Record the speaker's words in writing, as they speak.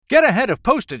Get ahead of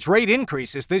postage rate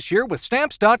increases this year with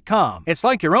Stamps.com. It's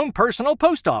like your own personal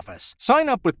post office. Sign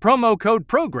up with promo code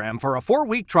PROGRAM for a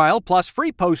 4-week trial plus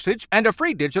free postage and a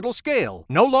free digital scale.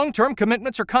 No long-term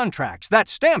commitments or contracts.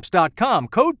 That's Stamps.com,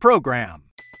 code PROGRAM.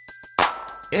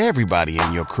 Everybody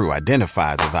in your crew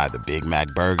identifies as either Big Mac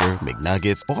Burger,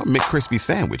 McNuggets, or McCrispy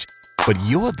Sandwich. But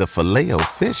you're the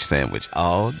Filet-O-Fish Sandwich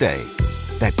all day.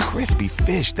 That crispy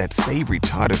fish, that savory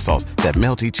tartar sauce, that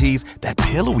melty cheese, that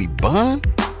pillowy bun.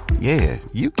 Yeah,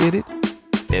 you get it.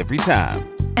 Every time.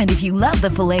 And if you love the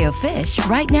Filet-O-Fish,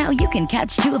 right now you can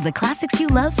catch 2 of the classics you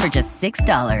love for just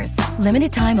 $6.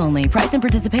 Limited time only. Price and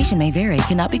participation may vary.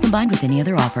 Cannot be combined with any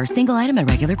other offer. Single item at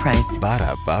regular price.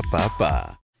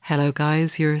 Ba-da-ba-ba-ba. Hello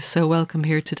guys, you're so welcome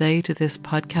here today to this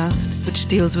podcast, which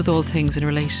deals with all things in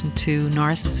relation to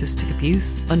narcissistic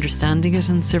abuse, understanding it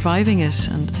and surviving it,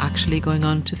 and actually going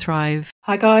on to thrive.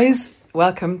 Hi guys,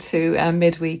 welcome to a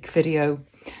midweek video.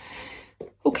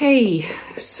 Okay,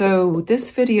 so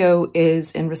this video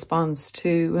is in response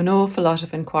to an awful lot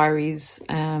of inquiries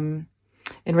in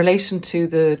relation to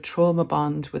the trauma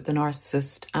bond with the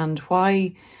narcissist and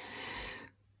why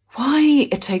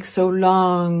it takes so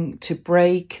long to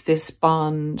break this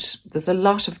bond. There's a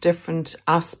lot of different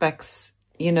aspects,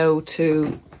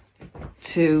 to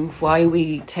why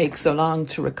we take so long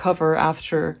to recover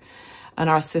after a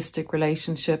narcissistic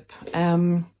relationship.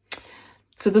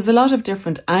 So there's a lot of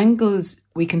different angles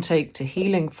we can take to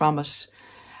healing from it.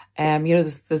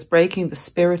 There's breaking the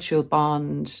spiritual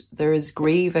bond, there is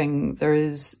grieving, there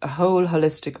is a whole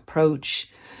holistic approach.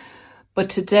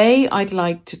 But today I'd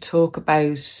like to talk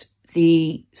about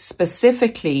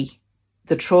specifically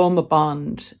the trauma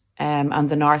bond and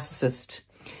the narcissist.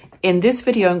 In this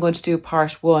video, I'm going to do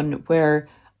part 1 where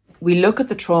we look at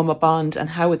the trauma bond and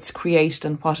how it's created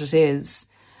and what it is.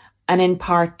 And in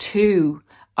part 2,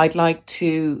 I'd like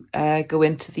to go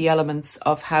into the elements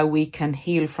of how we can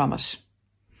heal from it.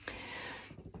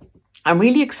 I'm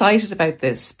really excited about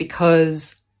this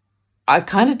because I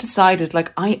kind of decided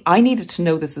I needed to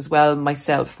know this as well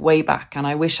myself way back. And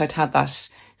I wish I'd had that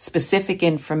specific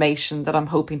information that I'm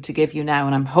hoping to give you now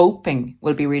and I'm hoping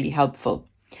will be really helpful.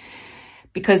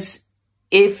 Because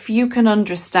if you can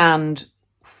understand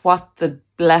what the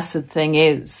blessed thing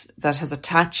is that has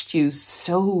attached you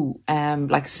so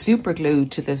super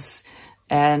glued to this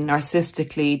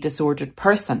narcissistically disordered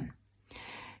person,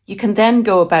 you can then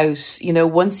go about,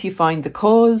 once you find the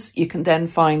cause, you can then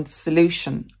find the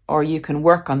solution, or you can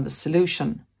work on the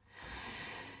solution.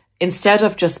 Instead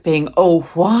of just being,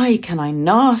 why can I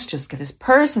not just get this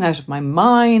person out of my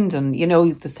mind? And,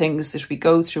 the things that we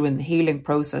go through in the healing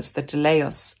process that delay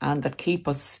us and that keep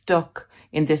us stuck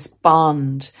in this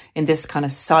bond, in this kind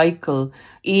of cycle.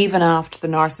 Even after the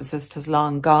narcissist has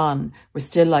long gone, we're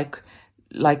still like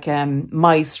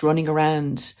mice running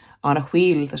around on a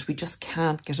wheel that we just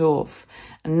can't get off.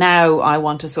 And now I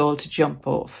want us all to jump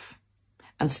off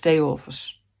and stay off it.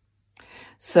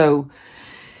 So,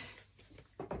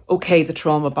 okay, the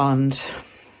trauma bond.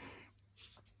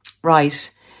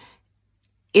 Right.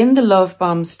 In the love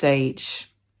bomb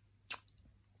stage,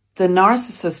 the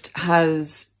narcissist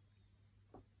has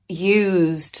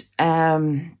used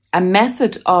a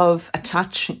method of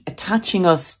attaching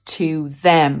us to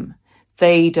them.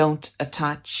 They don't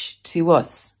attach to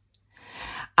us.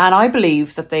 And I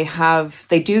believe that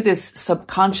they do this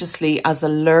subconsciously as a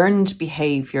learned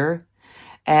behavior,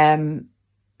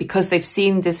 because they've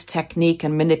seen this technique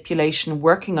and manipulation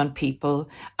working on people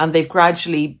and they've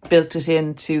gradually built it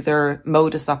into their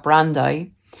modus operandi.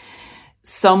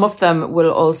 Some of them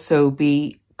will also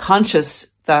be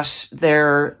conscious that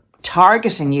they're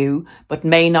targeting you, but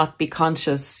may not be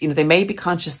conscious. They may be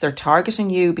conscious they're targeting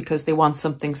you because they want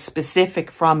something specific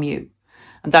from you.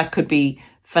 And that could be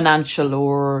financial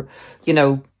or,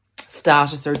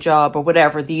 status or job or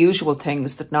whatever, the usual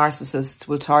things that narcissists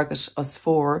will target us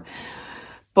for.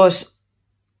 But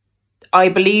I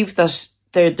believe that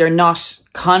they're not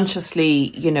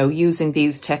consciously, using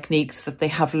these techniques, that they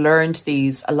have learned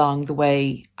these along the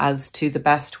way as to the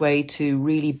best way to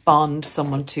really bond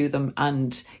someone to them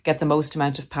and get the most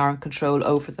amount of power and control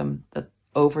over them,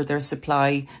 over their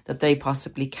supply that they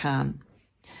possibly can.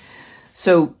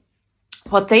 So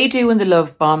what they do in the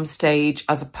love bomb stage,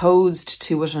 as opposed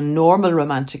to what a normal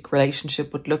romantic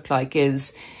relationship would look like,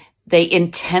 is they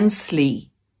intensely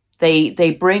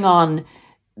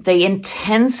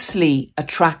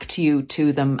attract you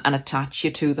to them and attach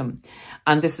you to them.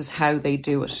 And this is how they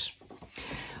do it.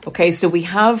 Okay, so we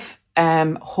have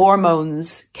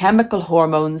hormones, chemical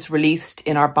hormones released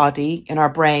in our body, in our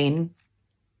brain,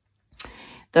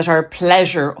 that are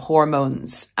pleasure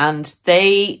hormones. And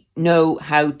they know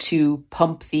how to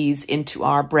pump these into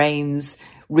our brains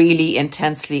really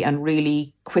intensely and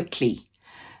really quickly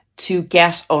to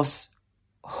get us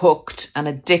hooked and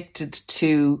addicted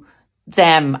to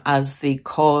them as the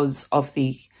cause of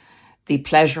the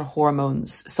pleasure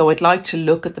hormones. So I'd like to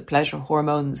look at the pleasure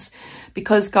hormones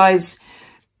because, guys,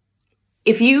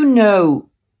 if you know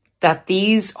that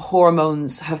these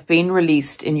hormones have been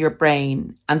released in your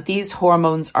brain and these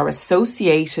hormones are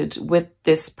associated with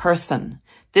this person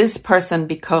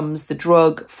becomes the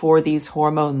drug for these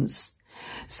hormones.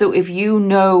 So if you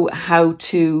know how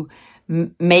to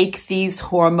make these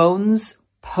hormones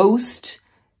post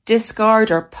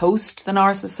discard or post the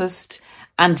narcissist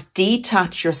and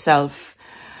detach yourself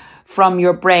from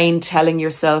your brain telling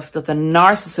yourself that the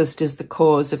narcissist is the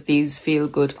cause of these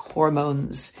feel-good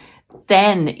hormones,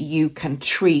 then you can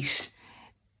treat,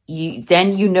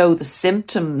 then you know the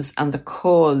symptoms and the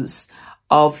cause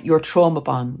of your trauma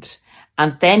bond.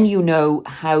 And then you know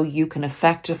how you can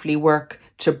effectively work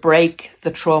to break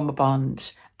the trauma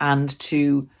bond and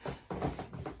to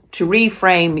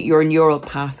reframe your neural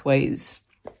pathways.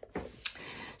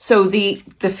 So the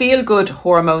feel-good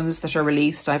hormones that are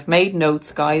released, I've made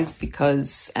notes, guys,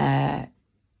 because I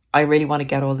really want to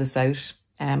get all this out.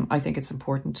 I think it's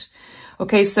important.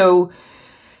 Okay, so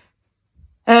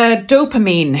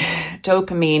dopamine.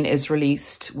 Dopamine is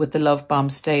released with the love bomb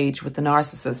stage with the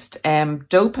narcissist.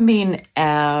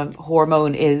 Dopamine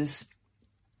hormone is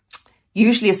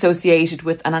usually associated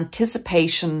with an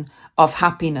anticipation of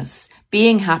happiness,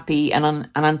 being happy, and an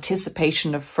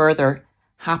anticipation of further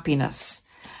happiness.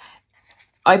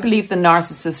 I believe the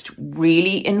narcissist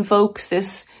really invokes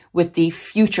this with the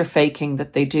future faking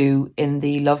that they do in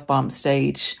the love bomb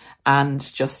stage and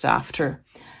just after.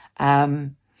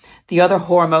 The other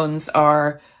hormones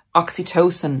are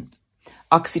oxytocin.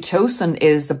 Oxytocin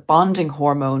is the bonding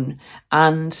hormone,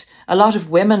 and a lot of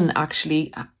women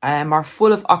actually are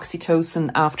full of oxytocin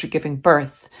after giving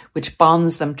birth, which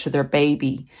bonds them to their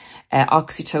baby.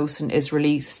 Oxytocin is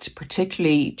released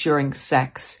particularly during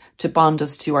sex to bond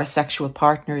us to our sexual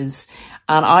partners.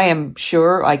 And I am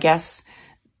sure, I guess,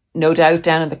 no doubt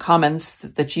down in the comments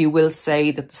that you will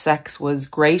say that the sex was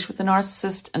great with the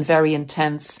narcissist and very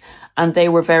intense, and they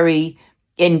were very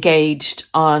engaged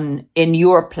in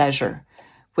your pleasure,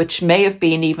 which may have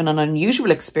been even an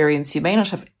unusual experience. You may not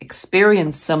have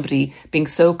experienced somebody being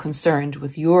so concerned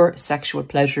with your sexual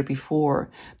pleasure before.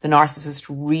 The narcissist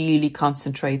really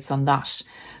concentrates on that.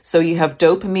 So you have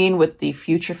dopamine with the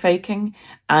future faking,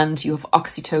 and you have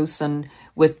oxytocin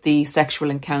with the sexual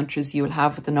encounters you will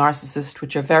have with the narcissist,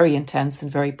 which are very intense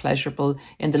and very pleasurable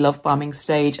in the love bombing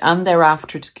stage and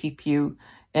thereafter to keep you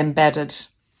embedded.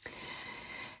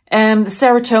 The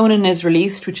serotonin is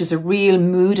released, which is a real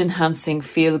mood-enhancing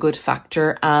feel-good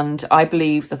factor, and I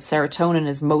believe that serotonin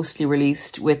is mostly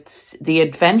released with the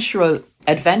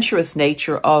adventurous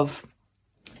nature of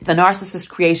the narcissist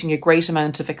creating a great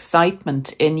amount of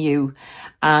excitement in you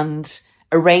and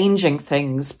arranging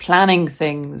things, planning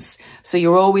things. So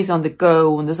you're always on the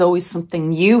go and there's always something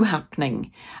new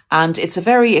happening. And it's a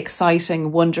very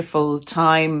exciting, wonderful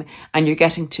time, and you're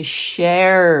getting to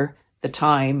share the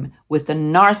time with the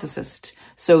narcissist.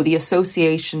 So the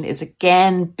association is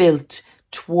again built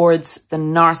towards the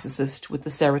narcissist with the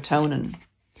serotonin.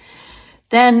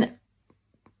 Then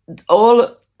all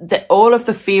of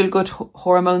the feel-good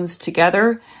hormones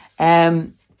together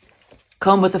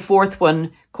come with a fourth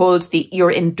one called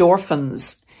your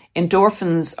endorphins.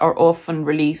 Endorphins are often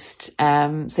released,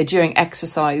 say during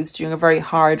exercise, during a very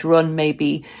hard run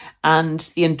maybe, and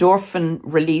the endorphin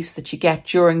release that you get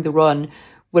during the run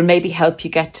will maybe help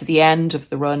you get to the end of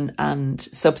the run, and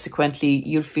subsequently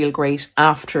you'll feel great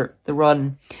after the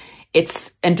run.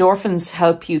 It's endorphins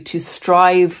help you to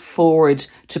strive forward,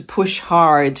 to push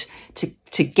hard,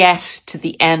 to get to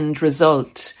the end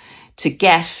result, to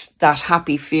get that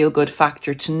happy feel-good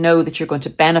factor, to know that you're going to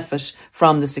benefit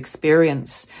from this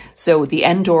experience. So the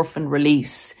endorphin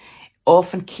release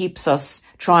often keeps us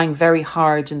trying very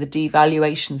hard in the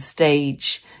devaluation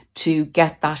stage to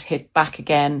get that hit back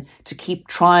again, to keep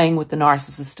trying with the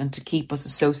narcissist and to keep us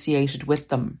associated with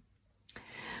them.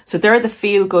 So they're the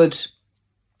feel-good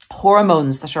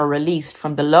hormones that are released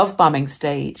from the love bombing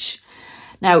stage.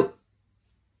 Now,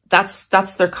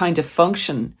 that's their kind of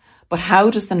function. But how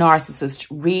does the narcissist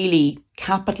really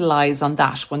capitalize on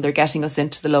that when they're getting us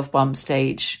into the love bomb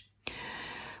stage?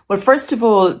 Well, first of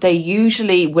all, they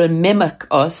usually will mimic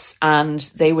us, and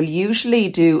they will usually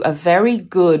do a very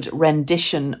good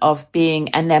rendition of being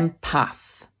an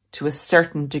empath to a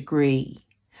certain degree.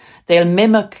 They'll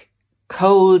mimic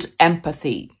cold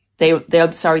empathy. They'll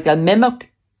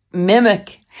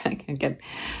mimic, I can't get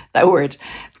that word.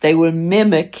 They will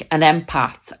mimic an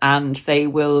empath, and they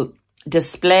will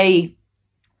display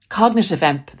cognitive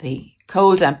empathy,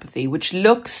 cold empathy, which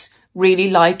looks really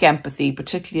like empathy,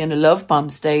 particularly in a love bomb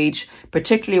stage,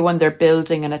 particularly when they're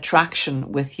building an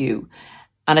attraction with you.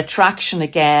 An attraction,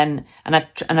 again, an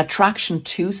attraction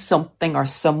to something or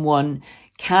someone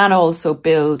can also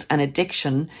build an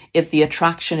addiction if the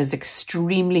attraction is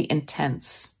extremely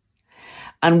intense.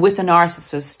 And with a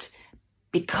narcissist,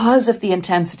 because of the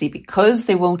intensity, because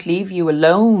they won't leave you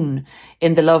alone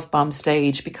in the love bomb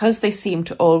stage, because they seem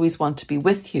to always want to be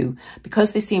with you,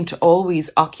 because they seem to always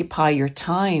occupy your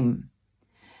time,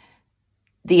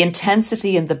 the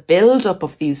intensity and the build-up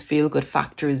of these feel-good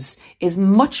factors is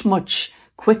much, much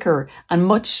quicker and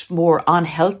much more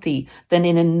unhealthy than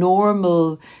in a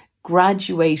normal,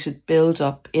 graduated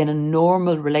build-up in a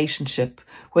normal relationship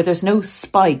where there's no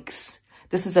spikes.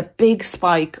 This is a big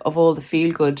spike of all the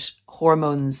feel-good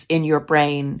hormones in your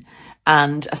brain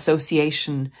and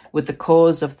association with the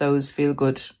cause of those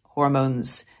feel-good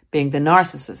hormones being the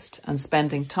narcissist and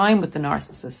spending time with the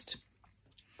narcissist.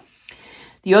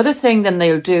 The other thing then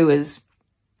they'll do is,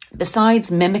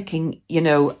 besides mimicking,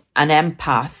 an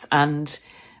empath and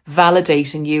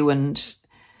validating you and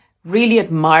really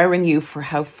admiring you for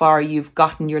how far you've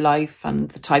gotten your life and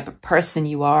the type of person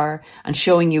you are, and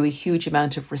showing you a huge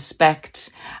amount of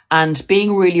respect and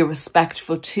being really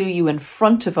respectful to you in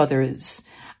front of others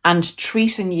and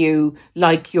treating you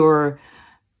like you're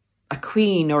a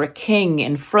queen or a king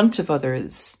in front of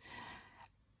others.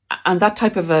 And that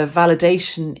type of a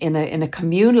validation in a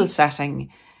communal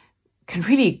setting can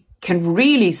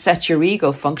really set your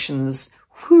ego functions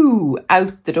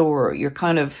out the door.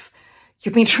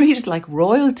 You're being treated like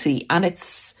royalty, and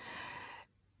it's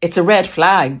a red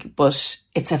flag, but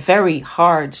it's a very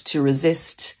hard to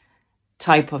resist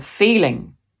type of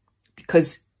feeling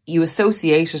because you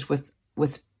associate it with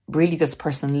really this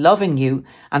person loving you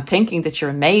and thinking that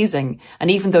you're amazing. And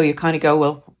even though you kind of go,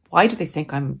 well, why do they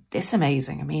think I'm this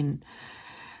amazing? I mean,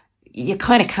 you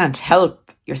kind of can't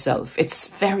help yourself. It's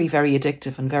very, very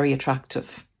addictive and very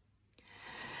attractive.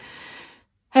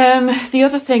 The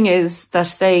other thing is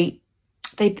that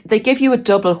they give you a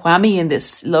double whammy in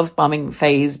this love bombing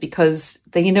phase because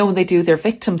when they do their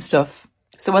victim stuff.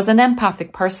 So as an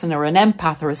empathic person or an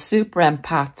empath or a super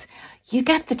empath, you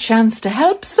get the chance to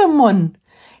help someone.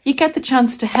 You get the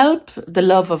chance to help the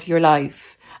love of your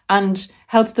life and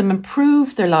help them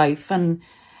improve their life and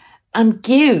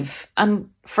give. And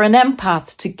for an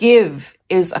empath, to give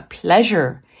is a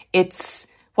pleasure. It's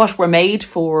what we're made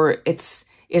for. It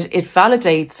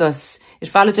validates us. It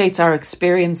validates our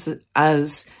experience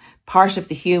as part of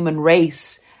the human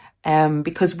race,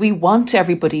 because we want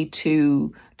everybody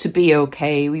to be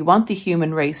okay. We want the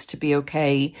human race to be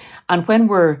okay. And when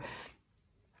we're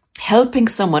helping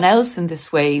someone else in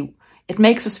this way, it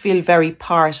makes us feel very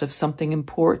part of something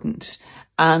important.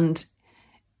 And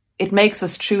it makes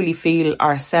us truly feel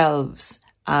ourselves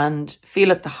and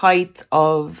feel at the height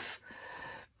of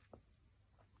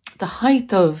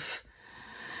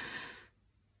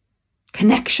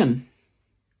connection.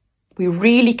 We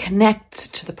really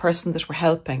connect to the person that we're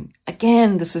helping.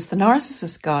 Again, this is the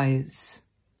narcissist, guys.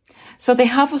 So they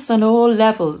have us on all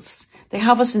levels. They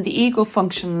have us in the ego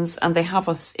functions and they have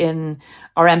us in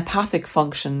our empathic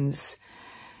functions.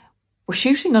 We're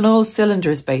shooting on all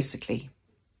cylinders, basically,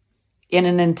 in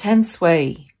an intense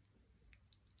way.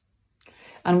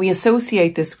 And we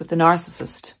associate this with the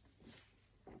narcissist.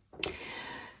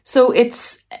 So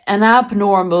it's an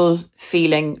abnormal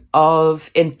feeling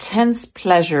of intense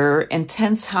pleasure,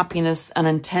 intense happiness, and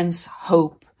intense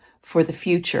hope for the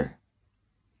future.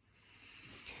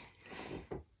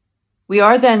 We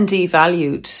are then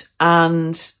devalued,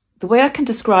 and the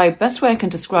best way I can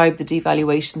describe the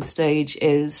devaluation stage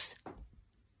is,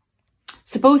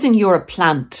 supposing you're a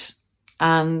plant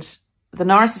and the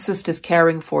narcissist is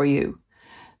caring for you.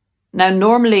 Now,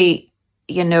 normally,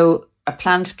 a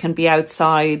plant can be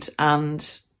outside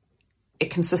and it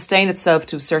can sustain itself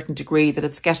to a certain degree, that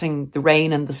it's getting the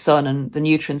rain and the sun and the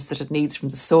nutrients that it needs from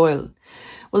the soil.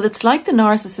 Well, it's like the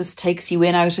narcissist takes you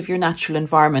out of your natural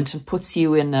environment and puts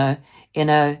you in a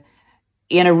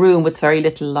room with very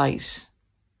little light.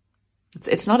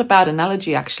 It's not a bad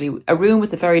analogy, actually. A room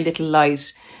with a very little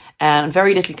light and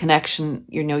very little connection.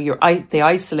 They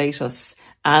isolate us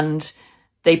and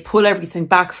they pull everything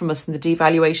back from us in the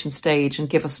devaluation stage and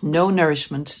give us no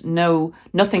nourishment,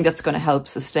 nothing that's going to help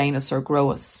sustain us or grow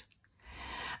us.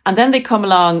 And then they come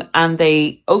along and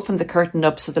they open the curtain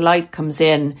up so the light comes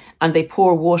in and they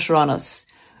pour water on us.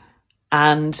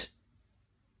 And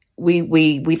we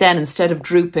then, instead of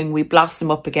drooping, we blossom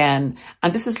up again.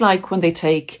 And this is like when they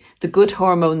take the good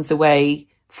hormones away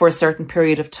for a certain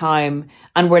period of time,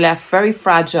 and we're left very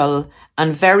fragile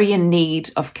and very in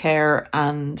need of care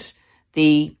and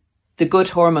the good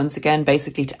hormones again,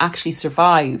 basically, to actually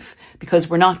survive, because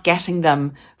we're not getting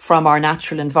them from our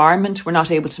natural environment. We're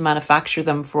not able to manufacture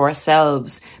them for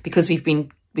ourselves because we've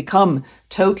become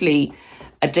totally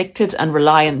addicted and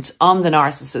reliant on the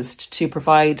narcissist to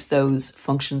provide those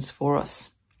functions for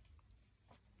us.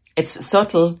 It's a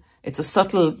subtle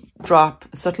drop,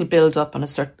 a subtle build up,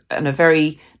 and a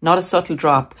very, not a subtle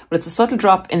drop, but it's a subtle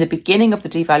drop in the beginning of the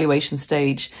devaluation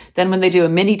stage. Then when they do a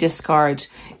mini discard,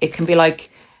 it can be like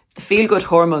the feel good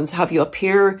hormones have you up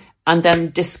here, and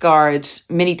then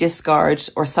mini discard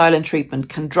or silent treatment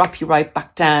can drop you right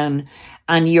back down,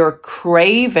 and you're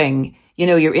craving,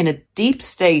 you're in a deep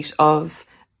state of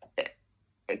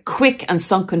quick and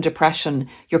sunken depression.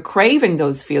 You're craving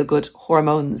those feel good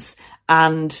hormones,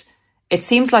 and it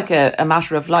seems like a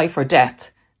matter of life or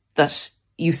death that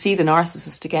you see the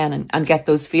narcissist again and get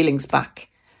those feelings back.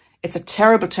 It's a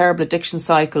terrible, terrible addiction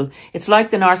cycle. It's like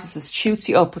the narcissist shoots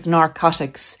you up with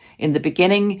narcotics in the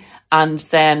beginning and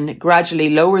then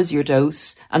gradually lowers your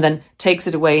dose and then takes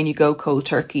it away and you go cold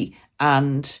turkey,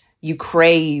 and you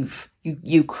crave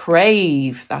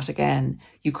that again.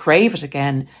 You crave it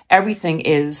again.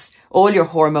 All your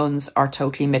hormones are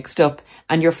totally mixed up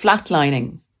and you're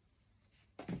flatlining.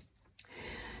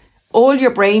 All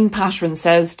your brain pattern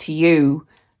says to you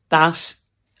that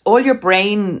all your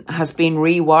brain has been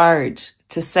rewired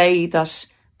to say that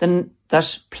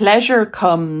that pleasure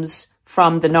comes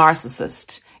from the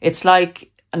narcissist. It's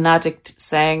like an addict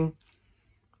saying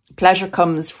pleasure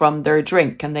comes from their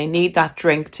drink and they need that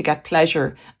drink to get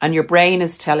pleasure. And your brain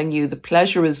is telling you the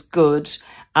pleasure is good,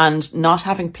 and not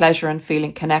having pleasure and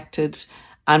feeling connected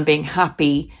and being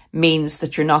happy means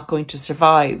that you're not going to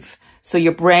survive. So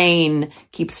your brain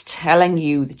keeps telling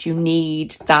you that you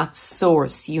need that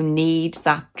source, you need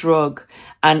that drug.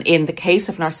 And in the case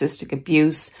of narcissistic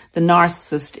abuse, the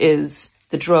narcissist is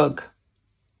the drug.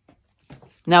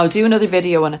 Now, I'll do another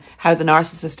video on how the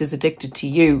narcissist is addicted to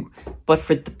you. But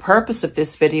for the purpose of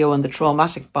this video on the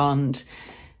traumatic bond,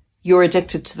 you're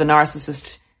addicted to the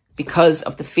narcissist because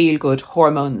of the feel-good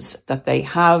hormones that they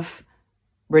have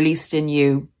released in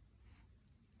you,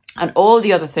 and all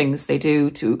the other things they do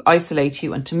to isolate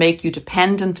you and to make you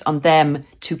dependent on them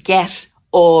to get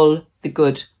all the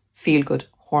good, feel-good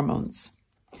hormones.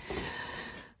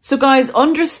 So guys,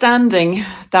 understanding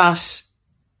that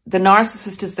the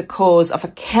narcissist is the cause of a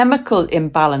chemical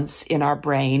imbalance in our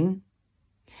brain,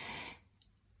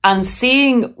 and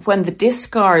seeing when the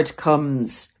discard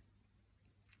comes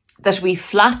that we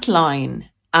flatline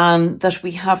and that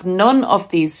we have none of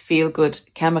these feel-good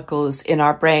chemicals in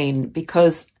our brain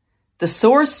because the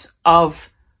source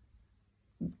of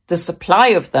the supply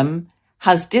of them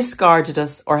has discarded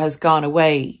us or has gone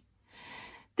away.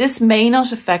 This may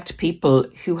not affect people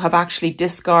who have actually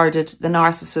discarded the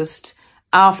narcissist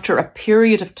after a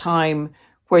period of time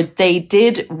where they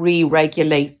did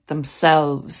re-regulate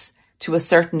themselves to a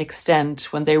certain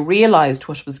extent, when they realized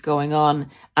what was going on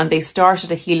and they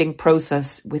started a healing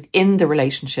process within the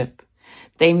relationship.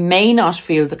 They may not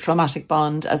feel the traumatic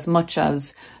bond as much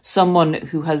as someone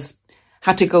who has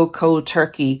had to go cold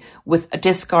turkey with a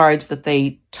discard that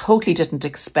they totally didn't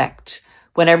expect,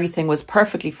 when everything was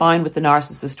perfectly fine with the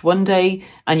narcissist one day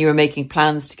and you were making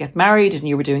plans to get married and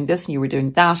you were doing this and you were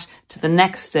doing that, to the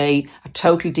next day a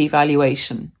total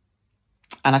devaluation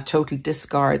and a total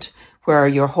discard where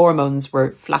your hormones were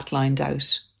flatlined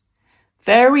out.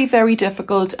 Very, very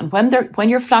difficult. And when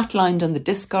you're flatlined on the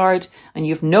discard and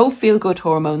you've no feel-good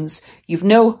hormones, you've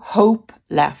no hope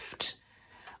left.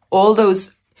 All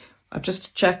those, I'll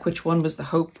just check which one was the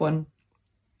hope one.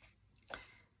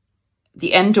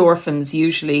 The endorphins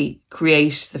usually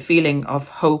create the feeling of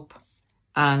hope,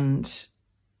 and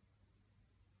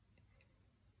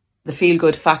the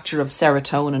feel-good factor of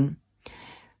serotonin.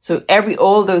 So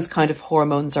all those kind of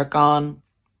hormones are gone.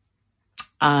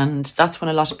 And that's when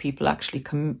a lot of people actually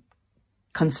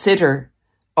consider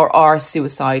or are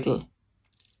suicidal.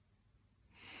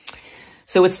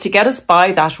 So it's to get us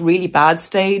by that really bad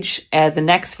stage. The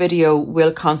next video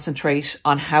will concentrate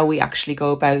on how we actually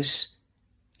go about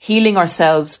healing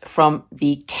ourselves from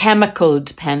the chemical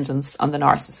dependence on the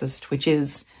narcissist, which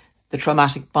is the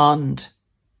traumatic bond.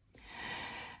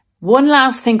 One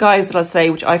last thing, guys, that I'll say,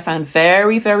 which I found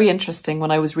very, very interesting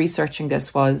when I was researching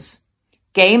this, was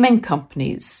gaming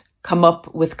companies come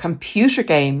up with computer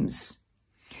games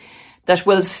that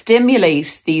will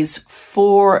stimulate these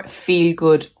 4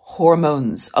 feel-good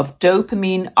hormones of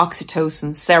dopamine, oxytocin,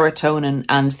 serotonin,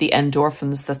 and the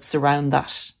endorphins that surround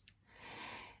that.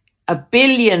 a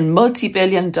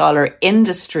multi-billion-dollar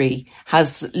industry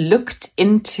has looked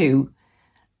into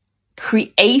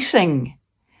creating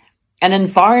an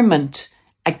environment,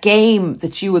 a game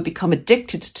that you will become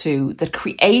addicted to that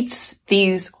creates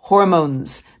these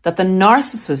hormones that the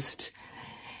narcissist,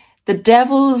 the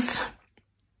devil's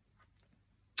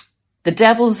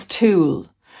tool,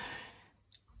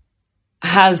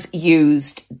 has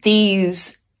used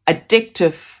these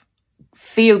addictive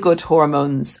feel-good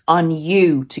hormones on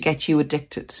you to get you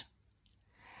addicted.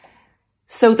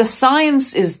 So the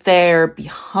science is there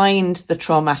behind the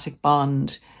traumatic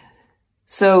bond.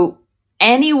 So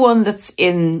anyone that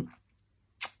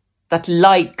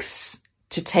likes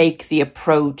to take the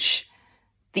approach,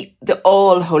 the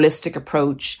all holistic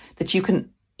approach, that you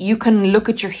can look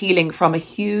at your healing from a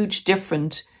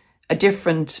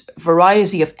different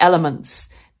variety of elements.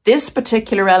 This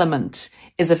particular element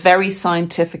is a very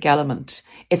scientific element.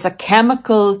 It's a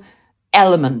chemical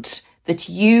element that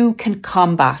you can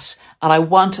combat. And I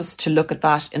want us to look at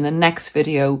that in the next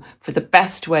video for the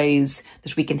best ways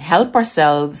that we can help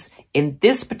ourselves in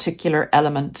this particular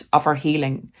element of our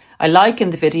healing. I like in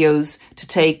the videos to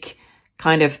take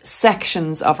kind of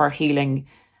sections of our healing,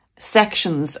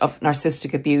 sections of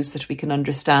narcissistic abuse that we can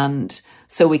understand,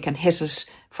 so we can hit it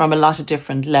from a lot of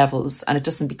different levels and it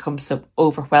doesn't become so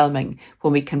overwhelming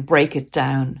when we can break it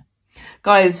down.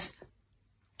 Guys,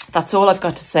 that's all I've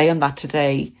got to say on that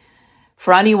today.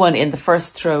 For anyone in the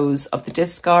first throes of the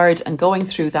discard and going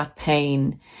through that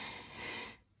pain,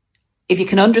 if you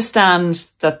can understand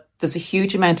that there's a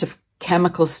huge amount of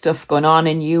chemical stuff going on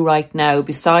in you right now,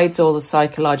 besides all the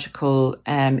psychological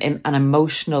and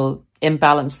emotional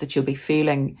imbalance that you'll be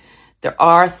feeling, there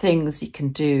are things you can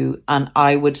do. And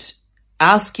I would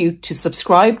ask you to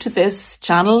subscribe to this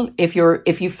channel if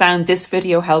you found this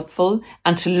video helpful,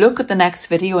 and to look at the next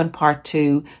video in part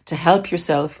 2 to help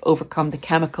yourself overcome the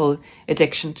chemical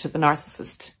addiction to the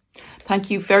narcissist. Thank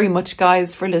you very much,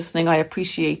 guys, for listening. I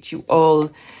appreciate you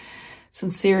all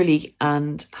sincerely,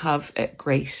 and have a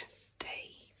great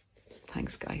day.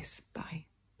 Thanks, guys. Bye.